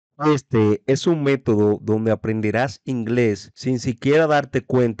Este es un método donde aprenderás inglés sin siquiera darte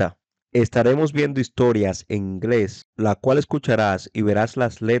cuenta. Estaremos viendo historias en inglés, la cual escucharás y verás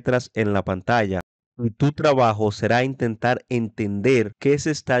las letras en la pantalla. Y tu trabajo será intentar entender qué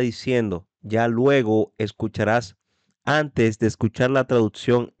se está diciendo. Ya luego escucharás antes de escuchar la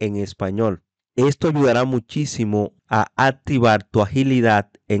traducción en español. Esto ayudará muchísimo a activar tu agilidad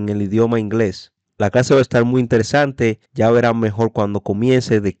en el idioma inglés. La clase va a estar muy interesante, ya verán mejor cuando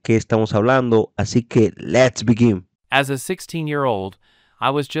comience de qué estamos hablando, así que let's begin. As a 16-year-old,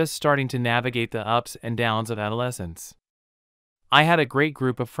 I was just starting to navigate the ups and downs of adolescence. I had a great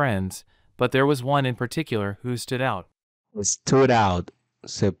group of friends, but there was one in particular who stood out. Stood out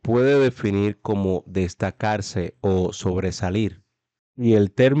se puede definir como destacarse o sobresalir. Y el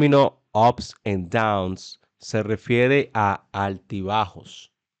término ups and downs se refiere a altibajos.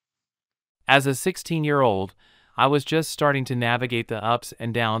 As a 16-year-old, I was just starting to navigate the ups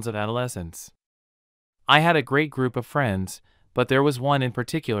and downs of adolescence. I had a great group of friends, but there was one in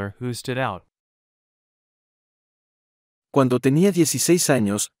particular who stood out. Cuando tenía 16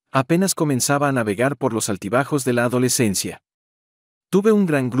 años, apenas comenzaba a navegar por los altibajos de la adolescencia. Tuve un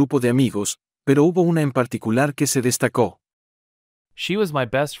gran grupo de amigos, pero hubo una en particular que se destacó. She was my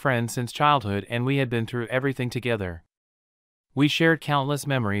best friend since childhood and we had been through everything together. We shared countless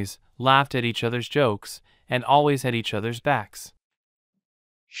memories, laughed at each other's jokes, and always had each other's backs.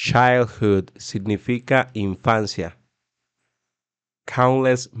 Childhood significa infancia.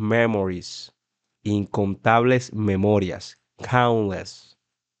 Countless memories. Incontables memorias. Countless.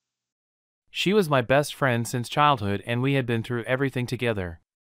 She was my best friend since childhood and we had been through everything together.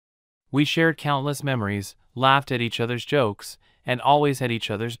 We shared countless memories, laughed at each other's jokes, and always had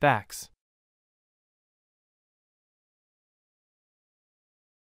each other's backs.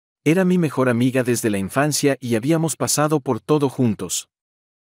 Era mi mejor amiga desde la infancia y habíamos pasado por todo juntos.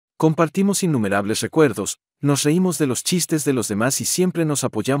 Compartimos innumerables recuerdos, nos reímos de los chistes de los demás y siempre nos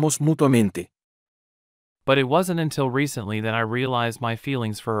apoyamos mutuamente. But it wasn't until recently that I realized my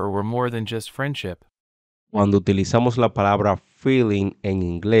feelings for her were more than just friendship. Cuando utilizamos la palabra feeling en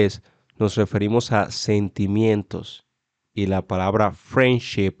inglés, nos referimos a sentimientos y la palabra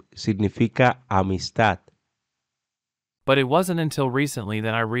friendship significa amistad. But it wasn't until recently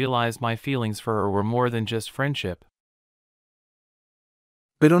that I realized my feelings for her were more than just friendship.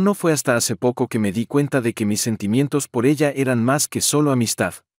 Pero no fue hasta hace poco que me di cuenta de que mis sentimientos por ella eran más que solo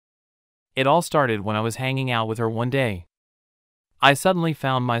amistad. It all started when I was hanging out with her one day. I suddenly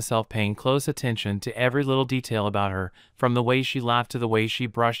found myself paying close attention to every little detail about her, from the way she laughed to the way she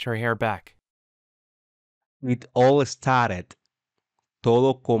brushed her hair back. It all started.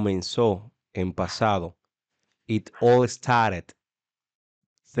 Todo comenzó en pasado. It all started.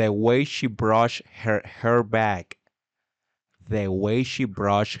 The way she brushed her hair back. The way she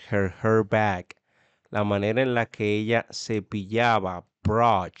brushed her hair back. La manera en la que ella cepillaba,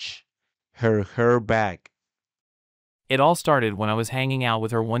 brush, her hair back. It all started when I was hanging out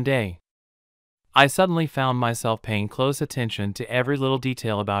with her one day. I suddenly found myself paying close attention to every little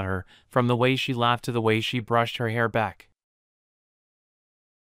detail about her, from the way she laughed to the way she brushed her hair back.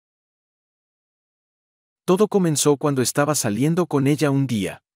 Todo comenzó cuando estaba saliendo con ella un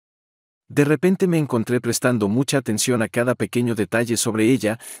día. De repente me encontré prestando mucha atención a cada pequeño detalle sobre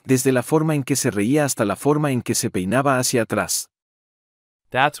ella, desde la forma en que se reía hasta la forma en que se peinaba hacia atrás.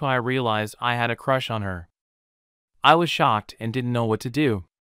 That's when I realized I had a crush on her. I was shocked and didn't know what to do.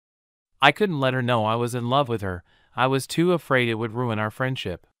 I couldn't let her know I was in love with her. I was too afraid it would ruin our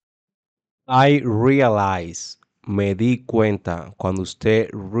friendship. I realize, me di cuenta. Cuando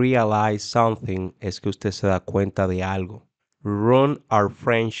usted realize something, es que usted se da cuenta de algo. Ruin our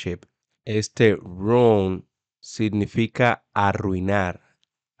friendship. Este ruin significa arruinar,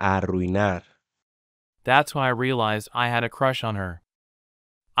 arruinar. That's when I realized I had a crush on her.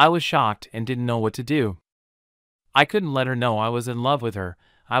 I was shocked and didn't know what to do. I couldn't let her know I was in love with her.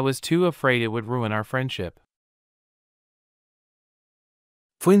 I was too afraid it would ruin our friendship.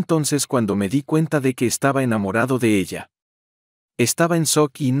 Fue entonces cuando me di cuenta de que estaba enamorado de ella. Estaba en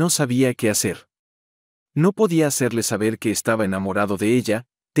shock y no sabía qué hacer. No podía hacerle saber que estaba enamorado de ella,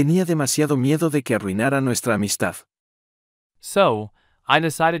 tenía demasiado miedo de que arruinara nuestra amistad. So, I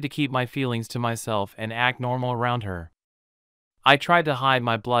decided to keep my feelings to myself and act normal around her. I tried to hide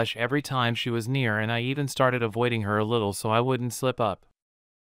my blush every time she was near and I even started avoiding her a little so I wouldn't slip up.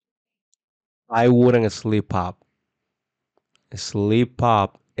 I wouldn't slip up. Slip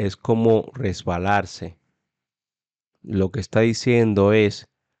up es como resbalarse. Lo que está diciendo es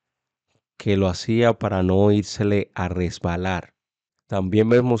que lo hacía para no írsele a resbalar. También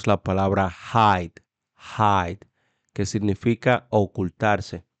vemos la palabra hide, hide, que significa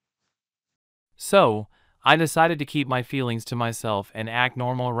ocultarse. So, I decided to keep my feelings to myself and act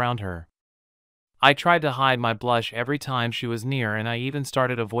normal around her. I tried to hide my blush every time she was near, and I even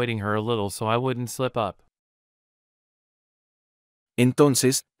started avoiding her a little so I wouldn't slip up.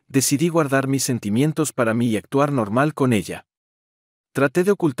 Entonces, decidí guardar mis sentimientos para mí y actuar normal con ella. Traté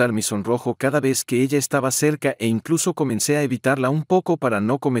de ocultar mi sonrojo cada vez que ella estaba cerca e incluso comencé a evitarla un poco para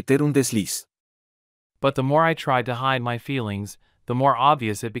no cometer un desliz. But the more I tried to hide my feelings, the more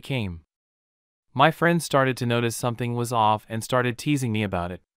obvious it became. My friends started to notice something was off and started teasing me about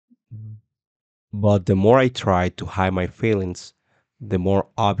it. But the more I tried to hide my feelings, the more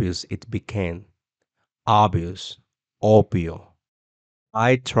obvious it became. Obvious, obvio.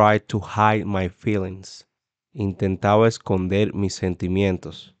 I tried to hide my feelings. Intentaba esconder mis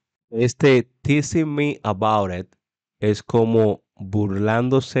sentimientos. Este teasing me about it es como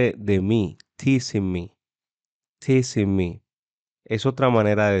burlándose de mí. Teasing me. Teasing me. Es otra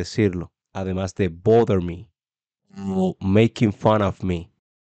manera de decirlo, además de bother me o making fun of me.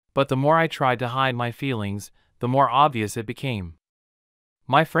 But the more I tried to hide my feelings, the more obvious it became.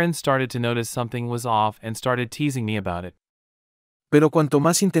 My friends started to notice something was off and started teasing me about it. Pero cuanto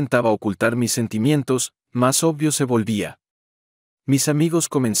más intentaba ocultar mis sentimientos, más obvio se volvía. Mis amigos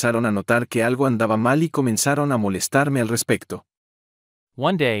comenzaron a notar que algo andaba mal y comenzaron a molestarme al respecto.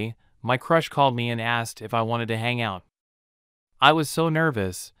 One day, my crush called me and asked if I wanted to hang out. I was so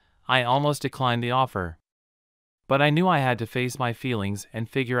nervous, I almost declined the offer. But I knew I had to face my feelings and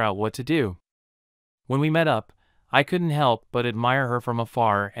figure out what to do. When we met up, I couldn't help but admire her from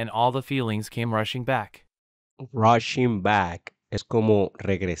afar, and all the feelings came rushing back. Rushing back es como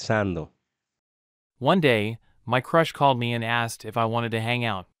regresando. One day, my crush called me and asked if I wanted to hang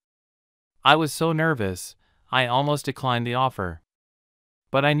out. I was so nervous, I almost declined the offer.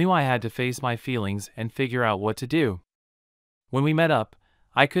 But I knew I had to face my feelings and figure out what to do. When we met up,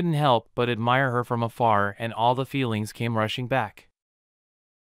 I couldn't help but admire her from afar, and all the feelings came rushing back.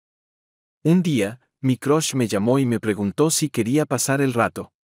 Un día, mi crush me llamó y me preguntó si quería pasar el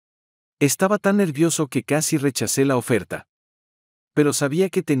rato. Estaba tan nervioso que casi rechacé la oferta. Pero sabía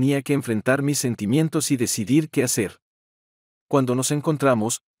que tenía que enfrentar mis sentimientos y decidir qué hacer. Cuando nos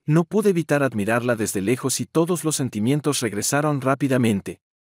encontramos, no pude evitar admirarla desde lejos y todos los sentimientos regresaron rápidamente.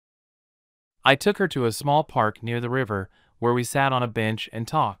 I took her to a small park near the river, where we sat on a bench and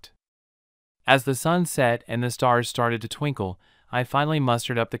talked. As the sun set and the stars started to twinkle, I finally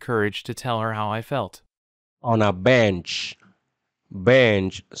mustered up the courage to tell her how I felt. On a bench.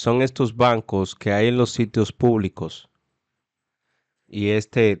 Bench son estos bancos que hay en los sitios públicos. Y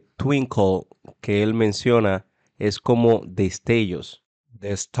este twinkle que él menciona es como destellos.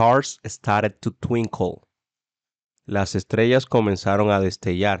 The stars started to twinkle. Las estrellas comenzaron a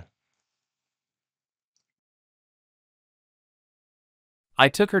destellar. I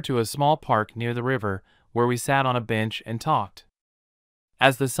took her to a small park near the river, where we sat on a bench and talked.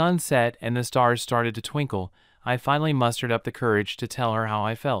 As the sun set and the stars started to twinkle, I finally mustered up the courage to tell her how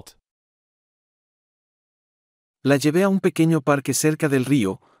I felt. La llevé a un pequeño parque cerca del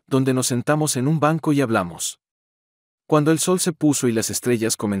río, donde nos sentamos en un banco y hablamos. Cuando el sol se puso y las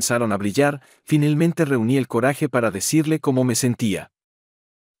estrellas comenzaron a brillar, finalmente reuní el coraje para decirle cómo me sentía.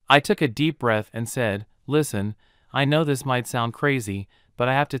 I took a deep breath and said, "Listen, I know this might sound crazy, but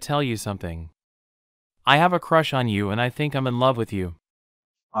I have to tell you something. I have a crush on you and I think I'm in love with you."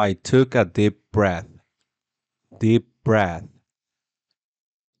 I took a deep breath. Deep breath.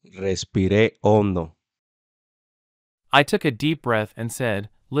 Respiré hondo. I took a deep breath and said,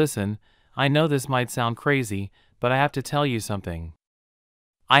 "Listen, I know this might sound crazy, but I have to tell you something.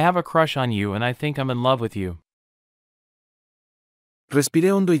 I have a crush on you and I think I'm in love with you."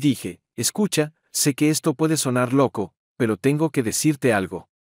 Respiré hondo y dije, escucha, sé que esto puede sonar loco, pero tengo que decirte algo.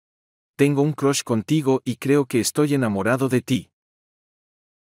 Tengo un crush contigo y creo que estoy enamorado de ti.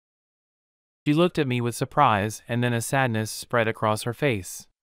 She looked at me with surprise, and then a sadness spread across her face.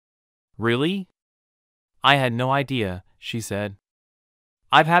 "Really? I had no idea," she said.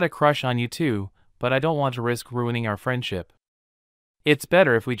 "I've had a crush on you too, but I don't want to risk ruining our friendship. It's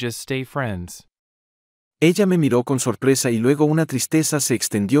better if we just stay friends." Ella me miró con sorpresa y luego una tristeza se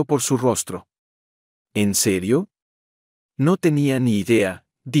extendió por su rostro. ¿En serio? No tenía ni idea,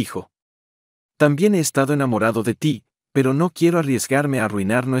 dijo. También he estado enamorado de ti, pero no quiero arriesgarme a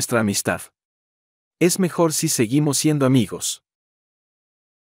arruinar nuestra amistad. Es mejor si seguimos siendo amigos.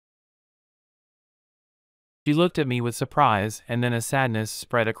 She looked at me with surprise, and then a sadness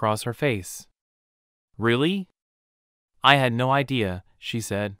spread across her face. "Really? I had no idea," she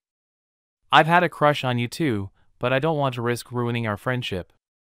said. "I've had a crush on you too, but I don't want to risk ruining our friendship.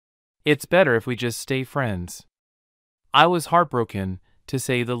 It's better if we just stay friends." I was heartbroken, to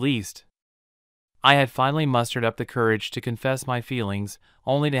say the least. I had finally mustered up the courage to confess my feelings,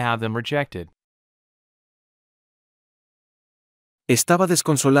 only to have them rejected. Estaba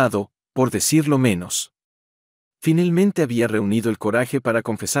desconsolado, por decirlo menos. Finalmente había reunido el coraje para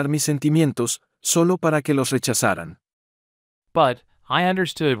confesar mis sentimientos, solo para que los rechazaran. But, I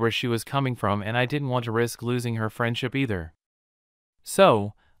understood where she was coming from and I didn't want to risk losing her friendship either.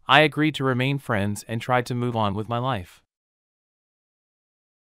 So, I agreed to remain friends and tried to move on with my life.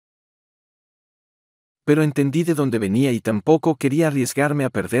 Pero entendí de dónde venía y tampoco quería arriesgarme a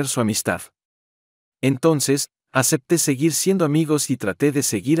perder su amistad. Entonces, acepté seguir siendo amigos y traté de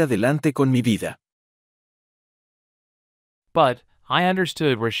seguir adelante con mi vida. But, I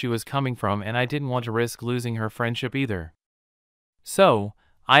understood where she was coming from and I didn't want to risk losing her friendship either. So,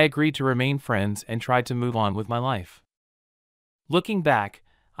 I agreed to remain friends and tried to move on with my life. Looking back,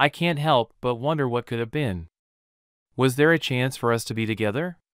 I can't help but wonder what could have been. Was there a chance for us to be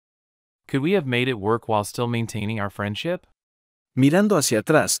together? Could we have made it work while still maintaining our friendship? Mirando hacia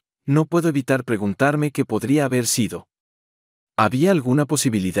atrás, no puedo evitar preguntarme qué podría haber sido. ¿Había alguna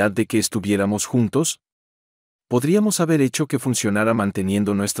posibilidad de que estuviéramos juntos? ¿Podríamos haber hecho que funcionara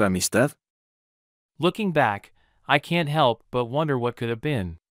manteniendo nuestra amistad? Looking back, I can't help but wonder what could have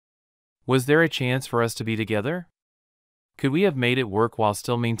been. Was there a chance for us to be together? Could we have made it work while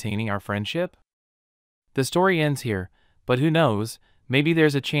still maintaining our friendship? The story ends here, but who knows, maybe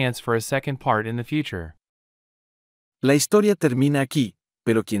there's a chance for a second part in the future. La historia termina aquí,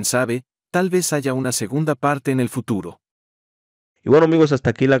 pero quién sabe, tal vez haya una segunda parte en el futuro. Y bueno amigos,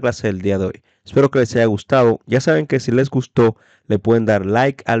 hasta aquí la clase del día de hoy. Espero que les haya gustado. Ya saben que si les gustó, le pueden dar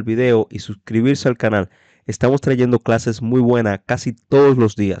like al video y suscribirse al canal. Estamos trayendo clases muy buenas casi todos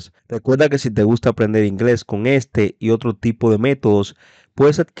los días. Recuerda que si te gusta aprender inglés con este y otro tipo de métodos,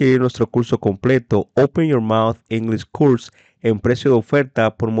 puedes adquirir nuestro curso completo Open Your Mouth English Course en precio de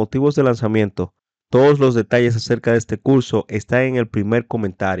oferta por motivos de lanzamiento. Todos los detalles acerca de este curso están en el primer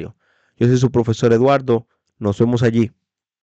comentario. Yo soy su profesor Eduardo. Nos vemos allí.